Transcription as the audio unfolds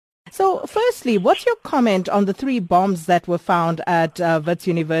So, firstly, what's your comment on the 3 bombs that were found at Wits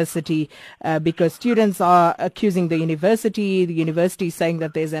University? Because students are accusing the university is saying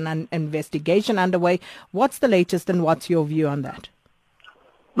that there's an investigation underway. What's the latest and what's your view on that?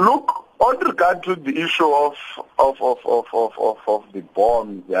 Look, on regard to the issue of the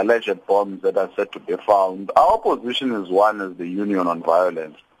bombs, the alleged bombs that are said to be found, our position is one as the Union on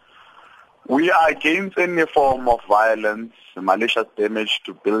Violence. We are against any form of violence, malicious damage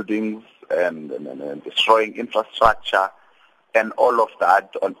to buildings and destroying infrastructure and all of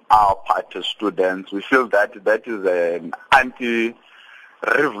that on our part as students. We feel that is an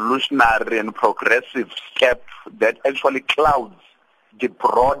anti-revolutionary and progressive step that actually clouds the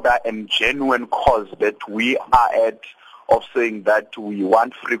broader and genuine cause that we are at of saying that we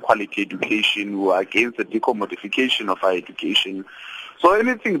want free quality education, we are against the decommodification of our education. So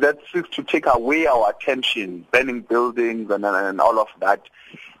anything that seeks to take away our attention, burning buildings and all of that,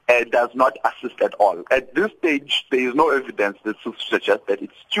 does not assist at all. At this stage, there is no evidence that suggests that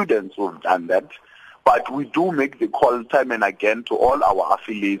it's students who have done that, but we do make the call time and again to all our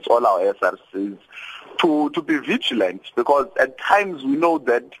affiliates, all our SRCs, to be vigilant, because at times we know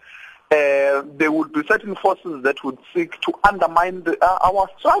that there would be certain forces that would seek to undermine our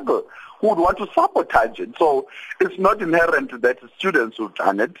struggle, who would want to sabotage it. So it's not inherent that students who've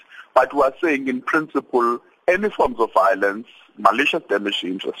done it, but we are saying in principle any forms of violence, malicious damage to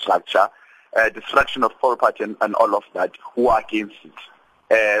infrastructure, destruction of property and all of that, who are against it.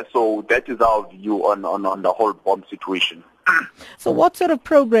 So that is our view on the whole bomb situation. So what sort of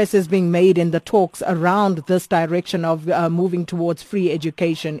progress is being made in the talks around this direction of moving towards free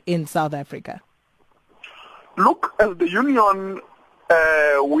education in South Africa? Look, as the Union,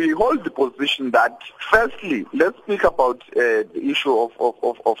 we hold the position that, firstly, let's speak about the issue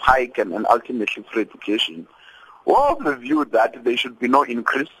of hike and ultimately free education. We're of the view that there should be no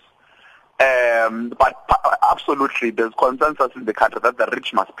increase, but absolutely there's consensus in the country that the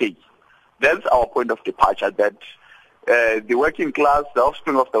rich must pay. That's our point of departure, that the working class, the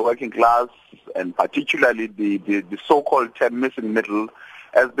offspring of the working class, and particularly the so-called term missing middle,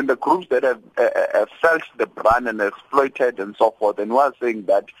 has been the groups that have felt the brunt and exploited and so forth. And we are saying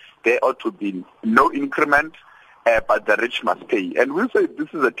that there ought to be no increment, but the rich must pay. And we say this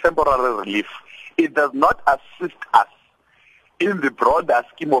is a temporary relief. It does not assist us in the broader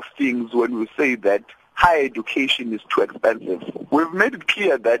scheme of things when we say that higher education is too expensive. We've made it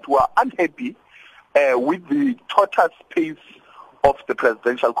clear that we are unhappy with the total space of the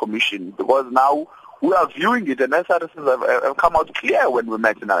Presidential Commission, because now we are viewing it, and SRCs have come out clear when we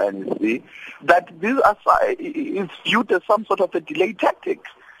met in our NEC, that this is viewed as some sort of a delay tactic.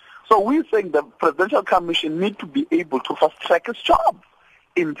 So we're saying the Presidential Commission need to be able to fast-track its job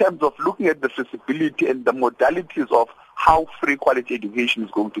in terms of looking at the feasibility and the modalities of how free quality education is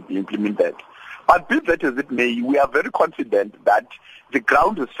going to be implemented. But be that as it may, we are very confident that the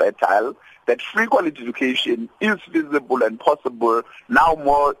ground is fertile, that free quality education is feasible and possible now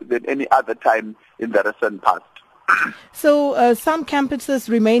more than any other time in the recent past. So some campuses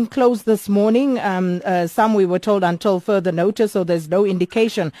remain closed this morning. Some we were told until further notice, so there's no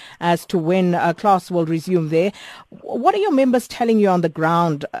indication as to when class will resume there. What are your members telling you on the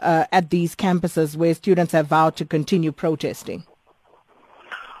ground at these campuses where students have vowed to continue protesting?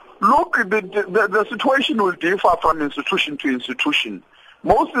 Look, the situation will differ from institution to institution.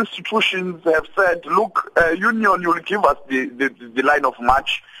 Most institutions have said, look, Union, you'll give us the line of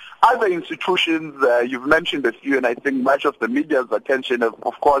march. Other institutions, you've mentioned a few, and I think much of the media's attention have,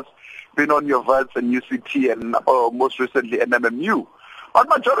 of course, been on your Wits and UCT and most recently NMMU. But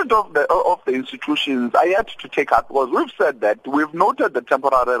majority of the institutions are yet to take up, because we've said that we've noted the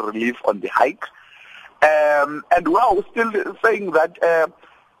temporary relief on the hike, and we're still saying that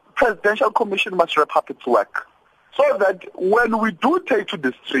Presidential Commission must wrap up its work. So that when we do take to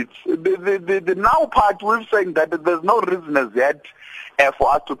the streets, the now part, we're saying that there's no reason as yet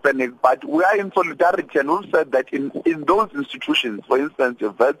for us to panic, but we are in solidarity, and we've said that in those institutions, for instance,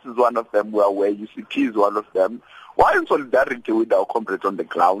 Wits is one of them, where UCT is one of them, we're in solidarity with our comrades on the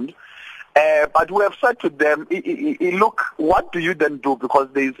ground. But we have said to them, look, what do you then do? Because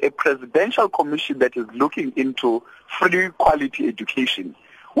there is a Presidential Commission that is looking into free quality education.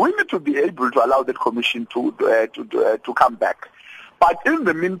 We need to be able to allow that commission to come back. But in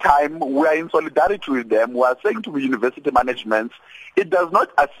the meantime, we are in solidarity with them. We are saying to the university management, it does not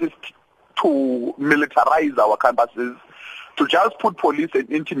assist to militarize our campuses, to just put police and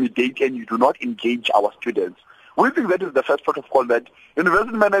intimidate, and you do not engage our students. We think that is the first protocol, that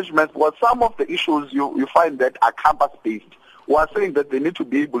university management, for some of the issues you find that are campus-based, we are saying that they need to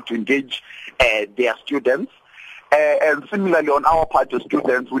be able to engage their students. And similarly, on our part as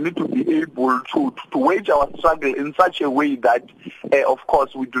students, we need to be able to wage our struggle in such a way that, of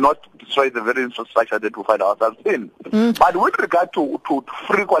course, we do not destroy the very infrastructure that we find ourselves in. But with regard to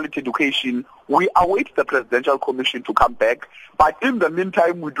free quality education, we await the Presidential Commission to come back. But in the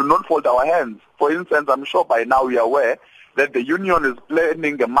meantime, we do not fold our hands. For instance, I'm sure by now you are aware that the union is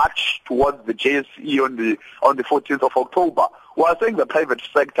planning a march towards the JSE on the 14th of October. We are saying the private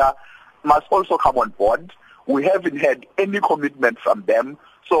sector must also come on board. We haven't had any commitment from them,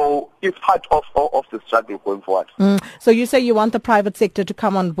 so it's part of the struggle going forward. So you say you want the private sector to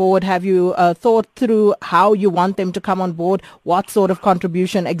come on board. Have you thought through how you want them to come on board? What sort of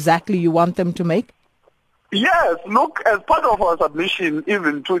contribution exactly you want them to make? Yes, look, as part of our submission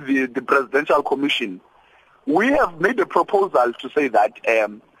even to the Presidential Commission, we have made a proposal to say that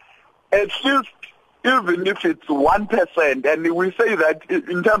at least even if it's 1%, and we say that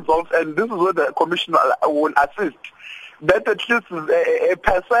in terms of, and this is where the commissioner will assist, that at least a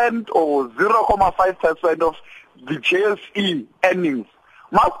percent or 0.5% of the JSE earnings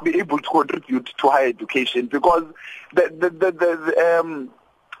must be able to contribute to higher education, because the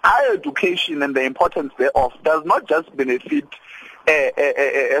higher education and the importance thereof does not just benefit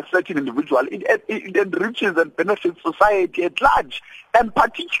a certain individual. It enriches and benefits society at large, and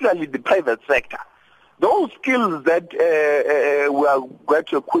particularly the private sector. Those skills that we are going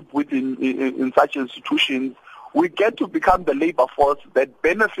to equip with in such institutions, we get to become the labor force that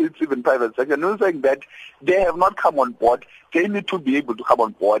benefits even private sector. And we're saying that they have not come on board. They need to be able to come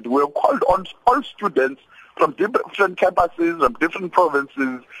on board. We're called on all students from different campuses, from different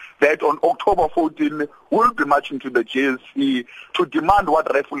provinces, that on October 14 will be marching to the JSE to demand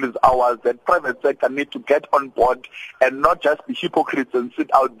what rightfully is ours, that private sector need to get on board and not just be hypocrites and sit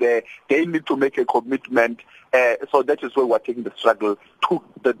out there. They need to make a commitment. So that is where we're taking the struggle to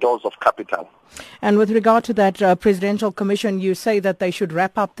the doors of capital. And with regard to that Presidential Commission, you say that they should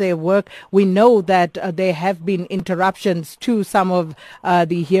wrap up their work. We know that there have been interruptions to some of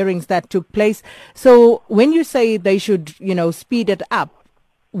the hearings that took place. So when you say they should, speed it up,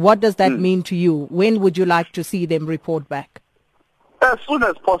 what does that mean to you? When would you like to see them report back? As soon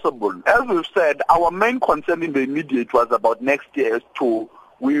as possible. As we've said, our main concern in the immediate was about next year.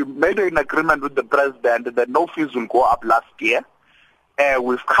 We made an agreement with the president that no fees will go up last year.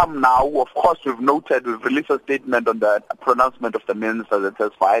 We've come now. Of course, we've released a statement on the pronouncement of the minister that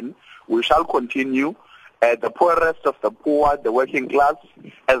says fine. We shall continue. The poorest of the poor, the working class,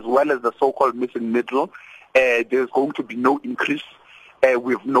 as well as the so-called missing middle, there's going to be no increase.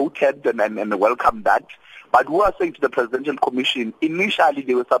 We've noted and welcomed that. But we are saying to the Presidential Commission, initially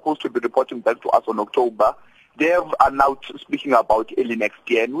they were supposed to be reporting back to us on October. They are now speaking about early next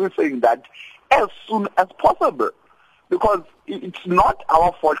year. And we're saying that as soon as possible. Because it's not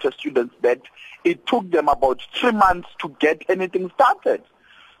our fault as students that it took them about 3 months to get anything started.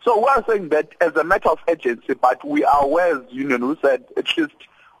 So we are saying that as a matter of urgency, but we are aware as union, we said at least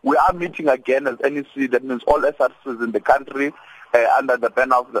we are meeting again as NEC, that means all SRCs in the country, under the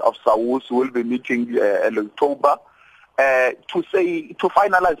banner of SAWUS, will be meeting in October to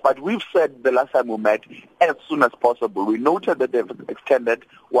finalize. But we've said the last time we met, as soon as possible. We noted that they've extended.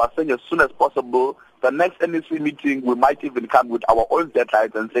 We are saying as soon as possible. The next NEC meeting, we might even come with our own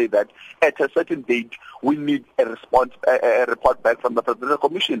deadlines and say that at a certain date, we need a response, a report back from the Presidential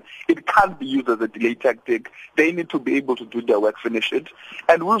Commission. It can't be used as a delay tactic. They need to be able to do their work, finish it.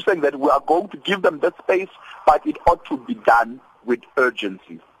 And we're saying that we are going to give them that space, but it ought to be done with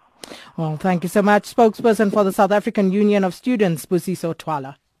urgency. Well, thank you so much. Spokesperson for the South African Union of Students, Sbusiso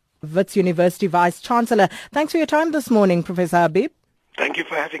Thwala. Wits University Vice Chancellor. Thanks for your time this morning, Professor Habib. Thank you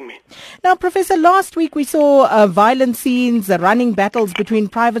for having me. Now, Professor, last week we saw violent scenes, running battles between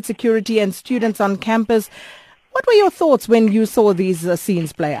private security and students on campus. What were your thoughts when you saw these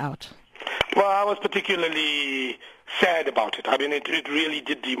scenes play out? Well, I was particularly sad about it. I mean, it really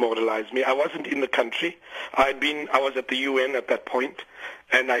did demoralize me. I wasn't in the country. I was at the UN at that point,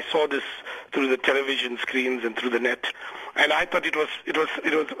 and I saw this through the television screens and through the net. And I thought it was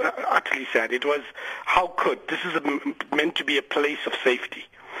utterly sad. It was, how could this is meant to be a place of safety?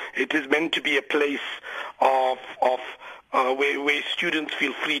 It is meant to be a place of where students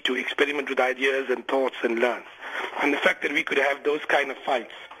feel free to experiment with ideas and thoughts and learn. And the fact that we could have those kind of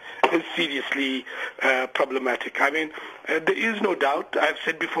fights is seriously problematic. I mean, there is no doubt, I've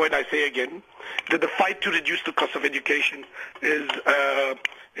said before and I say again, that the fight to reduce the cost of education is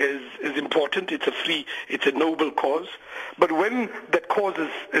important. It's a noble cause. But when that cause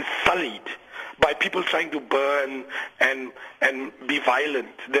is sullied by people trying to burn and be violent,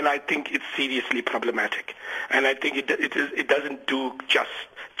 then I think it's seriously problematic. And I think it doesn't do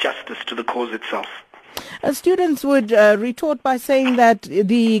justice to the cause itself. Students would retort by saying that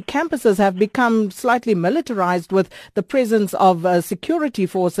the campuses have become slightly militarized with the presence of security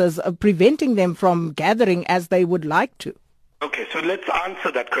forces preventing them from gathering as they would like to. Okay, so let's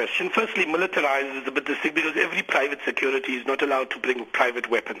answer that question. Firstly, militarized is a bit distinct because every private security is not allowed to bring private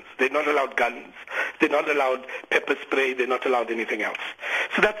weapons. They're not allowed guns. They're not allowed pepper spray. They're not allowed anything else.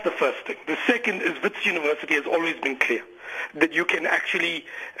 So that's the first thing. The second is Wits University has always been clear that you can actually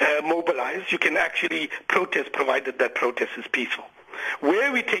mobilize, you can actually protest provided that protest is peaceful.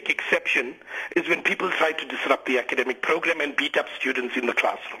 Where we take exception is when people try to disrupt the academic program and beat up students in the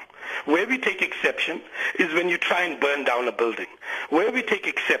classroom. Where we take exception is when you try and burn down a building. Where we take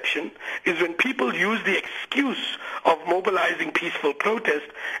exception is when people use the excuse of mobilizing peaceful protest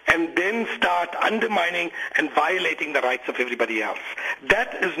and then start undermining and violating the rights of everybody else.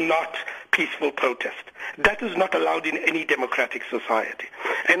 That is not peaceful protest. That is not allowed in any democratic society.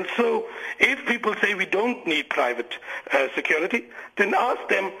 And so if people say we don't need private security, then ask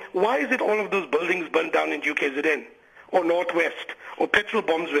them, why is it all of those buildings burned down in UKZN or Northwest, or petrol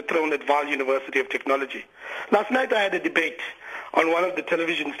bombs were thrown at Wits University of Technology? Last night I had a debate on one of the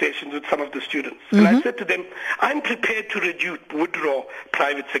television stations with some of the students. And I said to them, I'm prepared to withdraw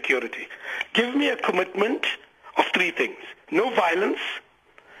private security. Give me a commitment of three things: no violence,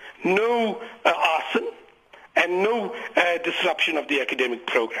 no arson, and no disruption of the academic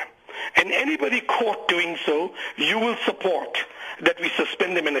program. And anybody caught doing so, you will support that we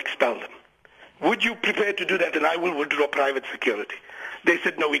suspend them and expel them. Would you prepare to do that? And I will withdraw private security. They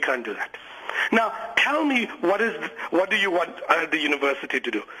said, no, we can't do that. Now, tell me, what do you want the university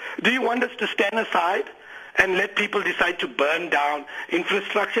to do? Do you want us to stand aside and let people decide to burn down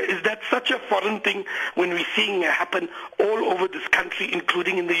infrastructure? Is that such a foreign thing when we're seeing it happen all over this country,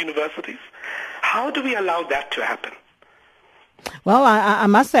 including in the universities? How do we allow that to happen? Well, I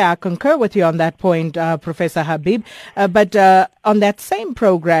must say I concur with you on that point, Professor Habib. But on that same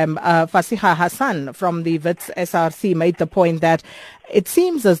program, Fasiha Hassan from the Wits SRC made the point that it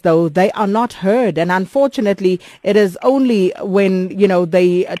seems as though they are not heard. And unfortunately, it is only when,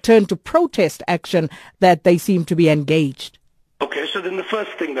 they turn to protest action that they seem to be engaged. Okay, so then the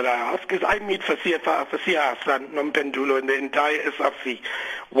first thing that I ask is I meet Fasiha Hassan, Nompendulo, and the entire SRC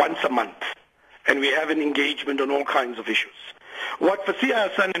once a month. And we have an engagement on all kinds of issues. What Fasiha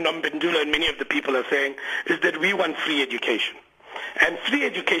Hassan and Nompendulo and many of the people are saying is that we want free education. And free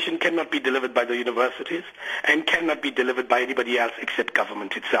education cannot be delivered by the universities and cannot be delivered by anybody else except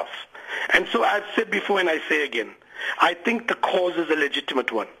government itself. And so I've said before and I say again, I think the cause is a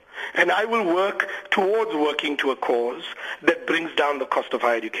legitimate one. And I will work towards working to a cause that brings down the cost of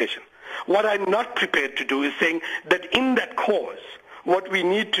higher education. What I'm not prepared to do is saying that in that cause, what we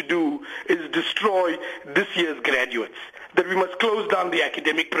need to do is destroy this year's graduates, that we must close down the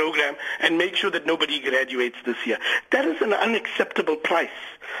academic program and make sure that nobody graduates this year. That is an unacceptable price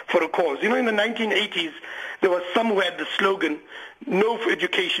for a cause. In the 1980s, there was somewhere the slogan, no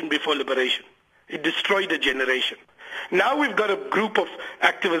education before liberation. It destroyed a generation. Now we've got a group of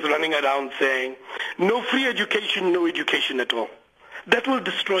activists running around saying, no free education, no education at all. That will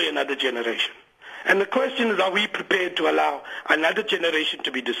destroy another generation. And the question is, are we prepared to allow another generation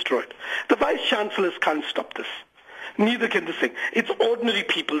to be destroyed? The vice-chancellors can't stop this. Neither can the thing. It's ordinary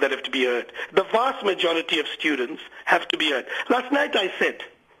people that have to be heard. The vast majority of students have to be heard. Last night I said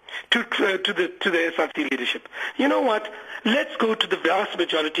to the SRC leadership, you know what? Let's go to the vast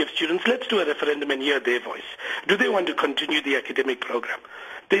majority of students. Let's do a referendum and hear their voice. Do they want to continue the academic program?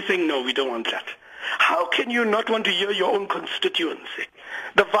 They're saying, no, we don't want that. How can you not want to hear your own constituency?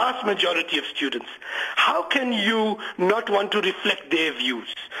 The vast majority of students. How can you not want to reflect their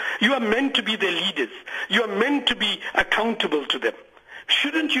views? You are meant to be their leaders. You are meant to be accountable to them.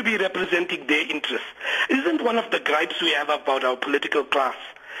 Shouldn't you be representing their interests? Isn't one of the gripes we have about our political class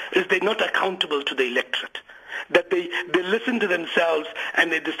is they're not accountable to the electorate? That they listen to themselves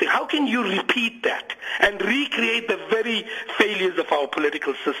and they just think, how can you repeat that and recreate the very failures of our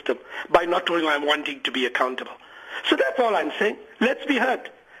political system by not wanting to be accountable? So that's all I'm saying. Let's be heard.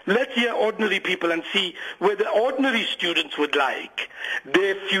 Let's hear ordinary people and see whether ordinary students would like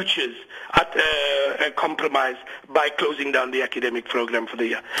their futures compromised by closing down the academic program for the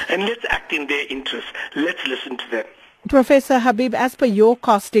year. And let's act in their interest. Let's listen to them. Professor Habib, as per your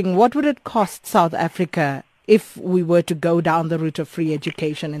costing, what would it cost South Africa if we were to go down the route of free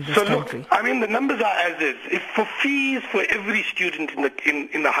education in this country? Look, the numbers are as is. If for fees for every student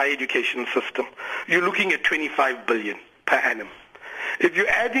in the higher education system, you're looking at 25 billion per annum. If you're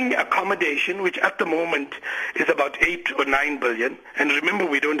adding accommodation, which at the moment is about 8 or 9 billion, and remember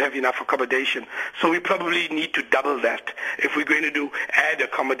we don't have enough accommodation, so we probably need to double that if we're going to add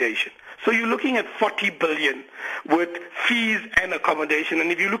accommodation. So you're looking at 40 billion with fees and accommodation,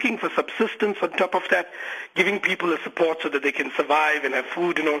 and if you're looking for subsistence on top of that, giving people a support so that they can survive and have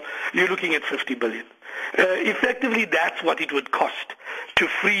food and all, you're looking at 50 billion. Effectively, that's what it would cost to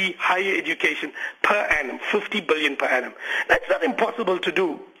free higher education per annum, 50 billion per annum. That's not impossible to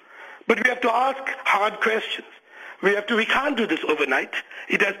do, but we have to ask hard questions. We can't do this overnight.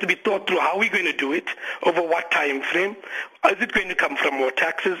 It has to be thought through. How are we going to do it? Over what time frame? Is it going to come from more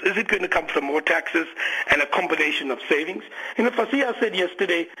taxes? Is it going to come from more taxes and a combination of savings? You know, Fasiya said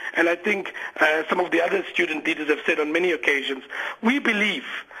yesterday, and I think some of the other student leaders have said on many occasions, we believe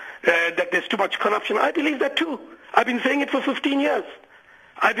that there's too much corruption. I believe that too. I've been saying it for 15 years.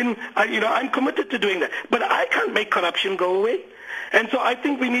 I'm committed to doing that. But I can't make corruption go away. And so I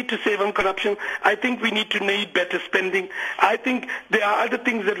think we need to save on corruption. I think we need better spending. I think there are other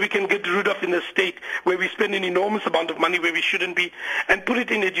things that we can get rid of in the state where we spend an enormous amount of money where we shouldn't be and put it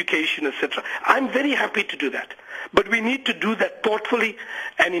in education, etc. I'm very happy to do that. But we need to do that thoughtfully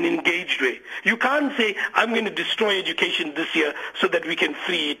and in an engaged way. You can't say, I'm going to destroy education this year so that we can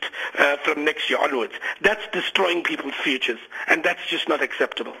free it from next year onwards. That's destroying people's futures, and that's just not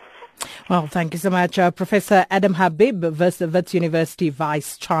acceptable. Well, thank you so much, Professor Adam Habib, Wits University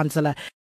Vice Chancellor.